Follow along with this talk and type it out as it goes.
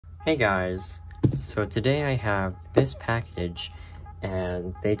Hey guys, so today I have this package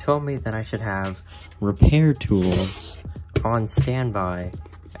and they told me that I should have repair tools on standby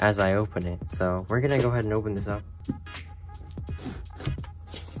as I open it. So we're gonna go ahead and open this up.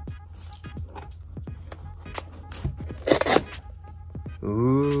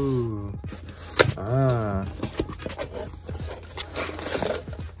 Ooh,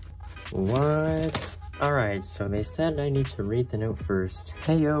 what? Alright, so they said I need to read the note first.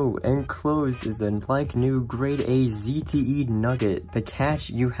 Heyo, enclosed is a like new grade A ZTE nugget. The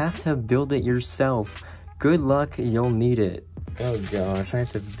catch, you have to build it yourself. Good luck, you'll need it. Oh gosh, I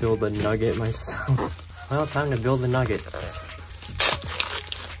have to build a nugget myself. Well, time to build the nugget.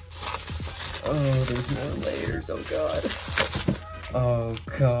 Oh, there's more layers, oh god. Oh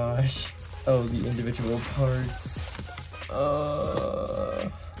gosh. Oh, the individual parts.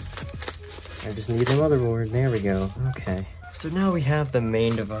 I just need a motherboard. There we go. Okay. So now we have the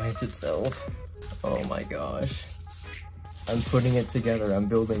main device itself. Oh my gosh. I'm putting it together. I'm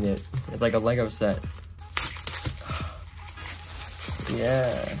building it. It's like a Lego set.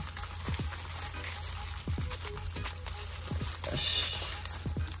 Yeah.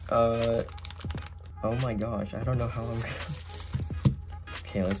 Oh my gosh. I don't know how I'm gonna...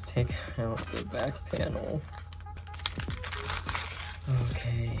 Okay, let's take out the back panel.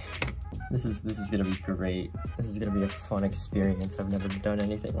 Okay. This is gonna be great. This is gonna be a fun experience. I've never done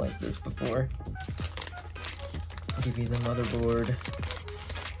anything like this before. I'll give you the motherboard.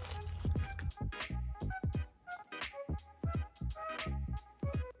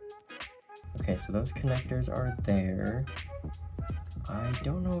 Okay, so those connectors are there. I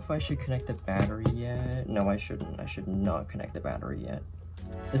don't know if I should connect the battery yet. No, I shouldn't. I should not connect the battery yet.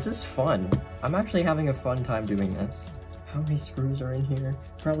 This is fun. I'm actually having a fun time doing this. How many screws are in here?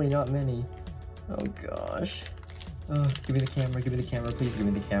 Probably not many. Oh gosh. Oh, give me the camera, please give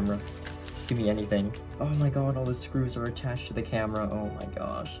me the camera. Just give me anything. Oh my god, all the screws are attached to the camera. Oh my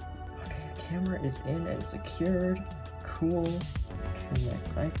gosh. Okay, the camera is in and secured. Cool.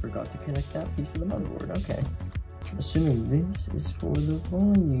 Connect. I forgot to connect that piece of the motherboard. Okay. Assuming this is for the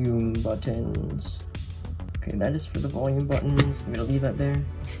volume buttons. Okay, that is for the volume buttons. I'm gonna leave that there.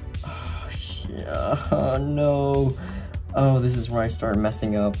 Oh, shit. Oh no. Oh, this is where I start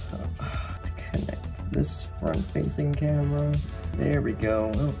messing up. Let's connect this front-facing camera. There we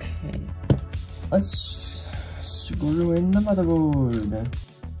go. Okay. Let's screw in the motherboard.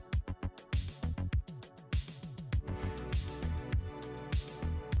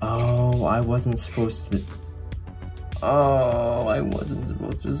 Oh, I wasn't supposed to... Oh, I wasn't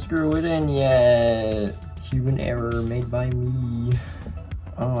supposed to screw it in yet. Human error made by me.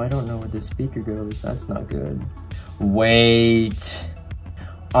 Oh, I don't know where the speaker goes. That's not good. Wait.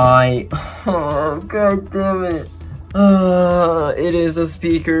 Oh, god damn it. It is a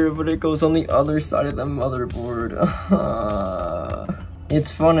speaker, but it goes on the other side of the motherboard.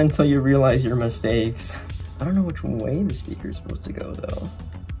 It's fun until you realize your mistakes. I don't know which way the speaker is supposed to go, though.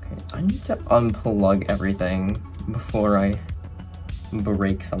 Okay, I need to unplug everything before I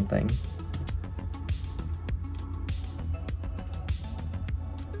break something.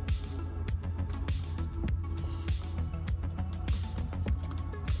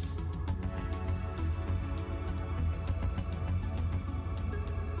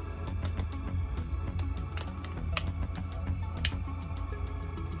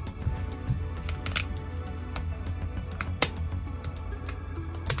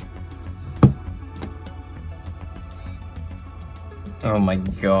 Oh my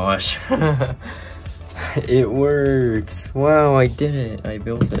gosh. It works. Wow, I did it. I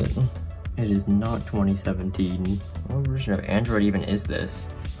built it. It is not 2017. What version of Android even is this?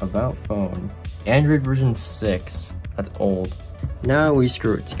 About phone. Android version 6. That's old. Now we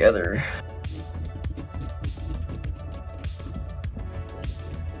screw it together.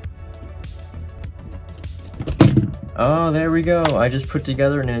 Oh, there we go. I just put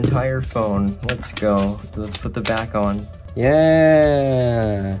together an entire phone. Let's go. Let's put the back on.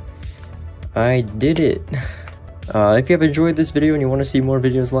 Yeah, I did it. If you have enjoyed this video and you want to see more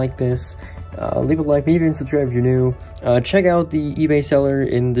videos like this, leave a like, maybe even subscribe if you're new. Check out the eBay seller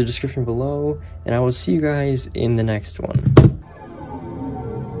in the description below, and I will see you guys in the next one.